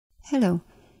Hello,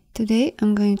 today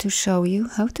I'm going to show you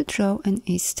how to draw an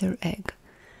Easter egg.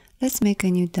 Let's make a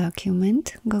new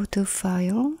document, go to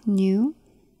File, New,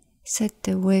 set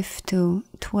the width to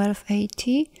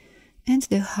 1280 and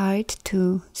the height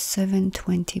to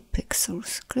 720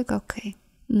 pixels. Click OK.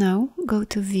 Now go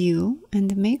to View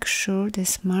and make sure the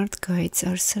Smart Guides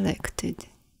are selected.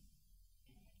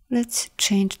 Let's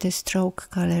change the stroke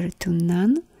color to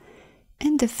None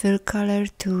and the fill color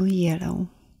to Yellow.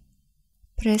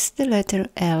 Press the letter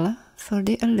L for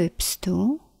the ellipse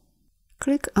tool.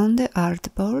 Click on the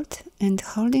artboard and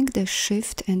holding the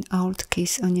Shift and Alt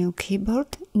keys on your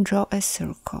keyboard, draw a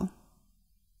circle.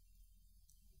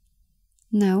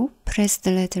 Now press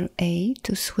the letter A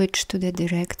to switch to the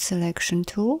Direct Selection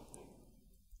tool.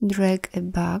 Drag a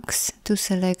box to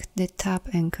select the top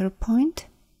anchor point.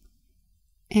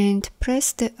 And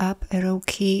press the up arrow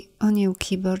key on your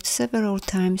keyboard several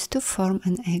times to form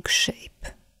an egg shape.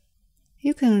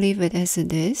 You can leave it as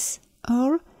it is,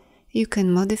 or you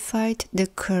can modify the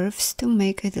curves to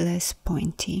make it less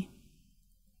pointy.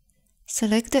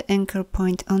 Select the anchor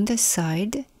point on the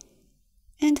side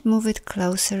and move it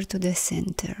closer to the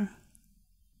center.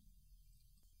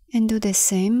 And do the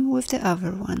same with the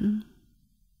other one.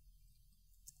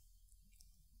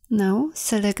 Now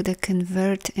select the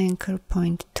Convert Anchor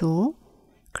Point tool,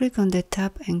 click on the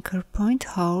top anchor point,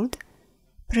 hold,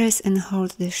 press and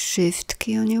hold the Shift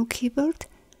key on your keyboard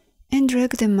and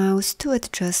drag the mouse to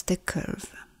adjust the curve.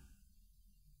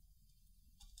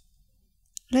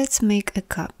 Let's make a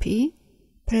copy.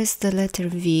 Press the letter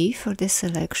V for the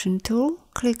Selection tool,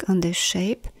 click on the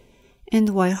shape, and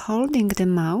while holding the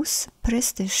mouse,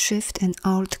 press the Shift and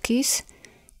Alt keys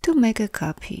to make a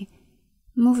copy.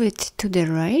 Move it to the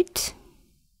right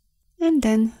and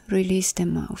then release the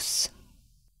mouse.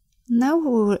 Now we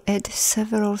will add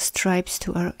several stripes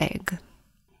to our egg.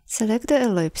 Select the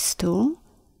Ellipse tool,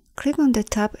 click on the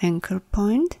top anchor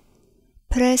point,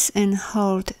 press and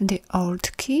hold the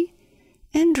Alt key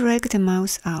and drag the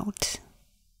mouse out.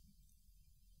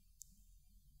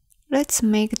 Let's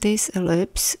make this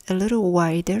ellipse a little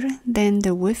wider than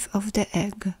the width of the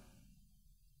egg.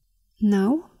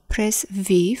 Now press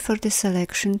V for the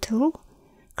Selection tool,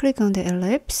 click on the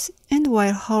ellipse and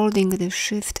while holding the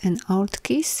Shift and Alt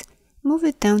keys, move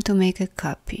it down to make a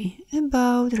copy,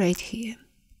 about right here.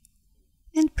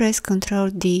 And press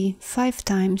Ctrl D 5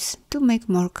 times to make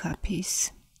more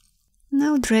copies.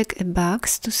 Now drag a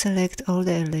box to select all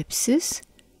the ellipses,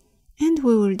 and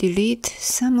we will delete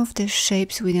some of the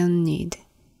shapes we don't need.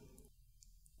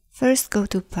 First go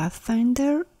to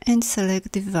Pathfinder and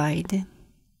select Divide.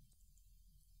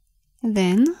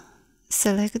 Then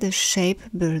select the Shape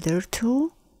Builder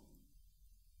tool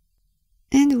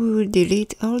and we will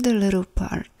delete all the little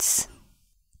parts.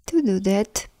 To do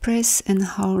that, press and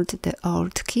hold the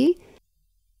Alt key,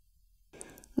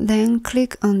 then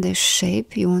click on the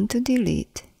shape you want to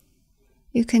delete.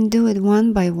 You can do it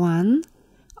one by one,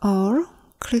 or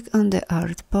click on the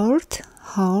artboard,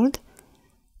 hold,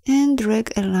 and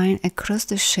drag a line across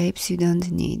the shapes you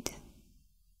don't need.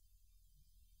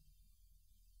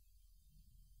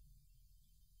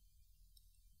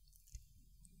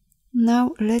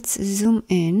 Now let's zoom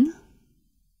in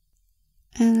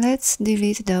and let's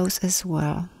delete those as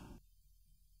well.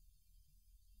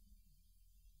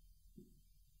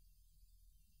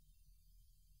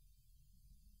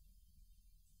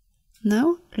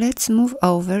 Now let's move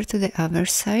over to the other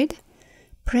side,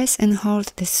 press and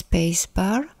hold the space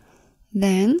bar,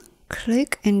 then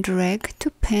click and drag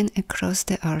to pan across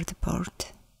the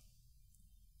artboard.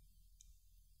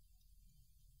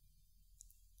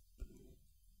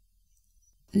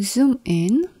 Zoom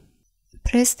in,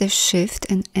 press the Shift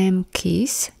and M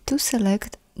keys to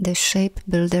select the Shape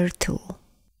Builder tool.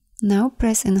 Now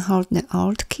press and hold the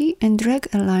Alt key and drag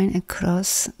a line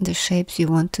across the shapes you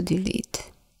want to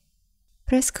delete.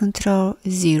 Press Ctrl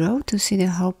 0 to see the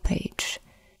whole page.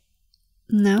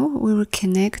 Now we will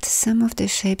connect some of the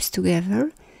shapes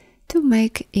together to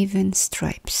make even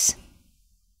stripes.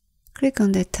 Click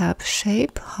on the top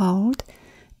shape, hold,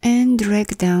 and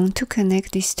drag down to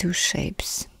connect these two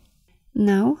shapes.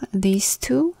 Now these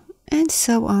two, and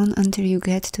so on until you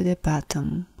get to the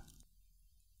bottom.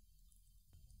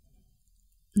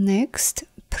 Next,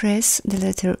 press the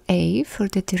letter A for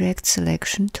the Direct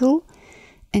Selection tool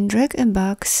and drag a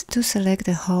box to select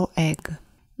the whole egg.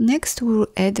 Next we will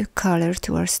add color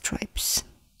to our stripes.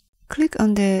 Click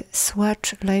on the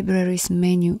Swatch Libraries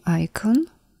menu icon.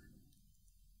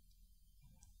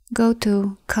 Go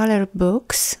to Color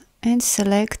Books and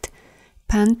select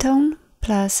Pantone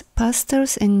plus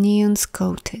Pastels and Neons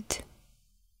Coated.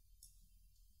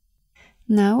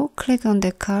 Now click on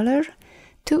the color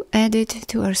to add it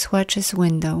to our swatches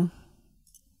window.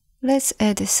 Let's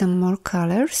add some more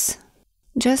colors.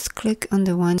 Just click on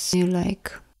the ones you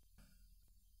like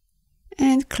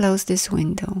and close this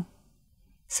window.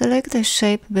 Select the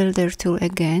Shape Builder tool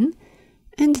again,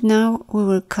 and now we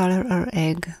will color our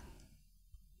egg.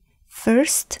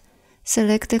 First,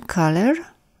 select the color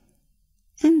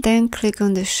and then click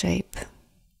on the shape.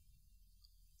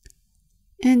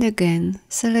 And again,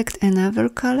 select another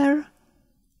color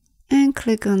and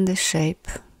click on the shape.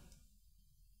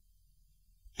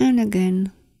 And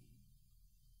again.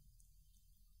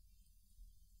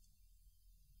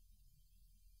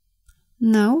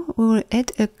 Now we will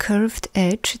add a curved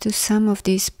edge to some of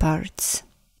these parts.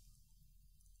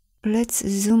 Let's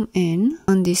zoom in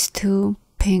on these two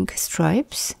pink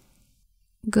stripes.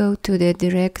 Go to the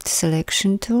Direct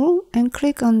Selection tool and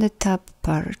click on the top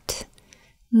part.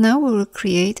 Now we will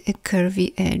create a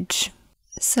curvy edge.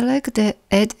 Select the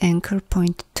Add Anchor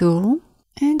Point tool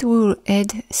and we will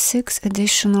add 6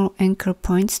 additional anchor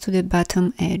points to the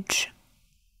bottom edge.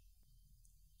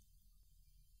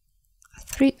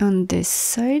 3 on this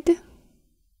side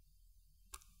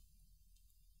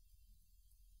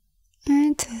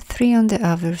and 3 on the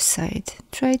other side.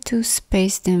 Try to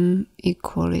space them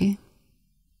equally.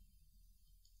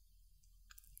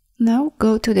 Now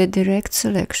go to the Direct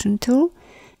Selection tool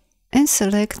and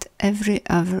select every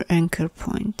other anchor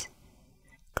point.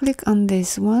 Click on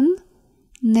this one.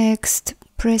 Next,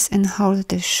 press and hold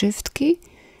the Shift key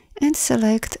and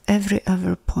select every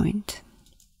other point.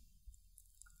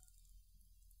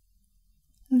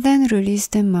 Then release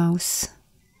the mouse.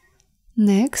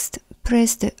 Next,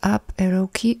 press the up arrow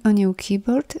key on your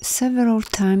keyboard several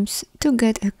times to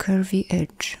get a curvy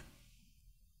edge.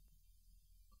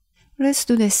 Let's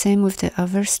do the same with the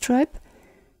other stripe,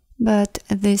 but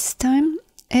this time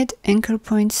add anchor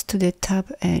points to the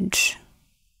top edge.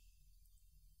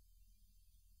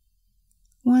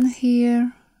 One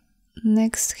here,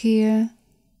 next here,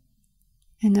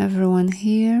 another one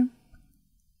here.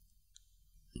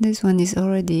 This one is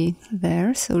already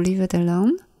there, so leave it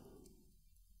alone.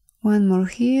 One more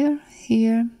here,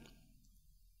 here,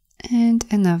 and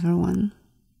another one.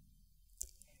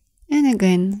 And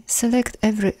again, select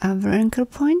every other anchor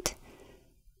point.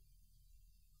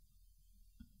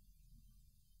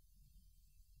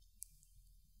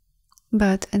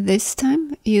 But this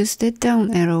time, use the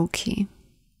down arrow key.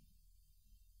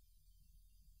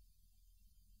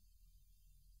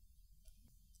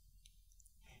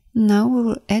 Now we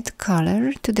will add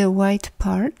color to the white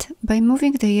part by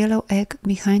moving the yellow egg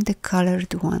behind the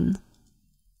colored one.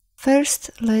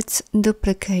 First, let's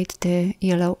duplicate the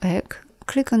yellow egg.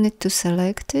 Click on it to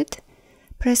select it,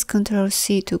 press Ctrl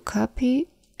C to copy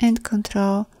and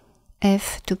Ctrl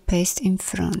F to paste in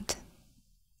front.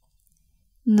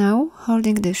 Now,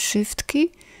 holding the Shift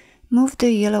key, move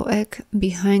the yellow egg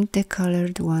behind the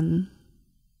colored one.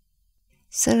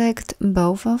 Select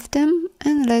both of them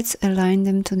and let's align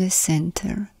them to the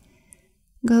center.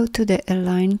 Go to the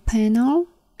Align panel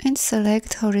and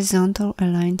select Horizontal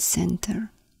Align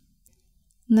Center.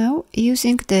 Now,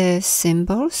 using the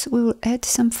symbols, we will add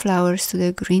some flowers to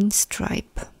the green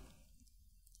stripe.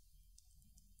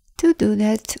 To do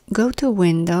that, go to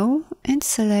Window and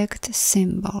select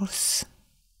Symbols.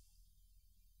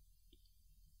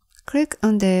 Click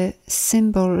on the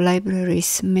Symbol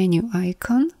Libraries menu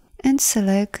icon and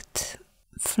select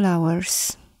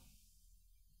Flowers.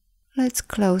 Let's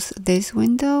close this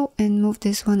window and move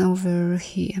this one over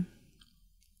here.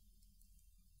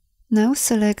 Now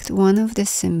select one of the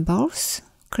symbols,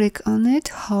 click on it,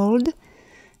 hold,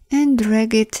 and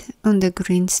drag it on the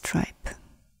green stripe.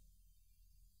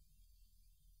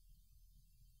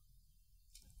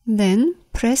 Then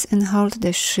press and hold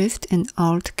the Shift and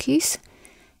Alt keys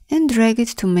and drag it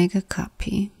to make a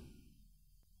copy.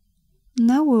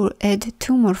 Now we will add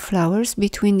 2 more flowers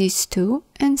between these two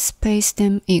and space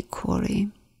them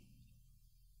equally.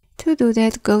 To do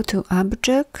that, go to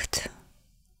Object,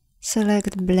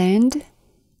 select Blend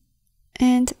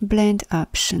and Blend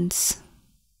Options.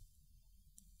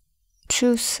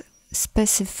 Choose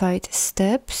Specified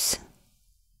Steps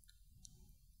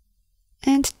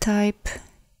and type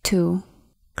 2.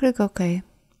 Click OK.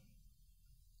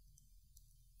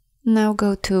 Now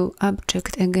go to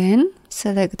Object again,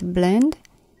 select Blend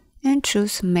and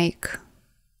choose Make.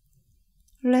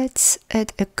 Let's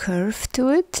add a curve to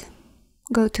it.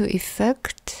 Go to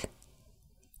Effect,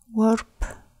 Warp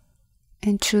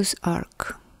and choose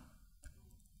Arc.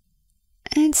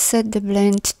 And set the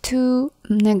blend to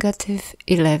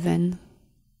 -11.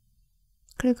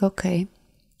 Click OK.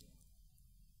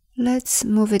 Let's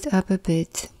move it up a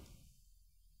bit.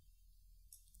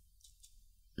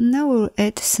 Now we'll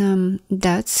add some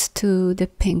dots to the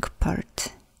pink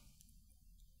part.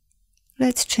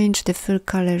 Let's change the fill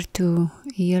color to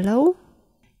yellow.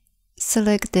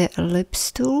 Select the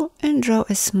ellipse tool and draw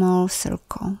a small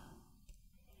circle.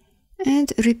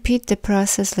 And repeat the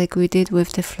process like we did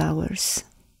with the flowers.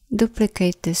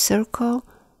 Duplicate the circle.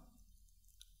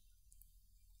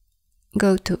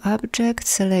 Go to Object,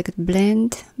 select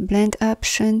Blend, Blend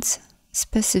Options,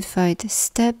 specify the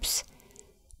steps,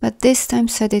 but this time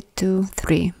set it to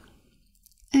 3.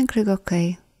 And click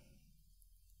OK.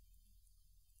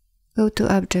 Go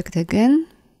to Object again,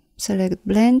 select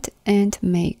Blend and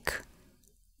Make.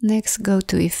 Next go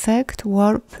to Effect,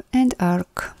 Warp and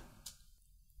Arc.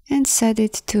 And set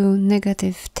it to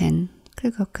 -10.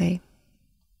 Click OK.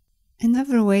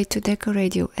 Another way to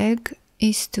decorate your egg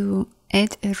is to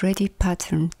add a ready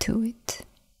pattern to it.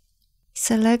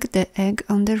 Select the egg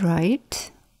on the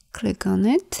right, click on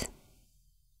it.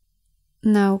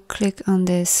 Now click on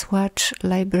the Swatch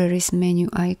Libraries menu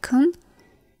icon,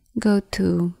 go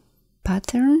to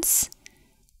Patterns,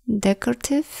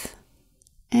 Decorative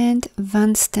and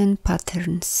Vansten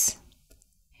Patterns.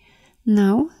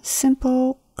 Now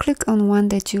click on one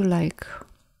that you like.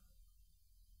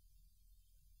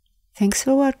 Thanks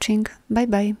for watching, bye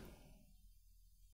bye.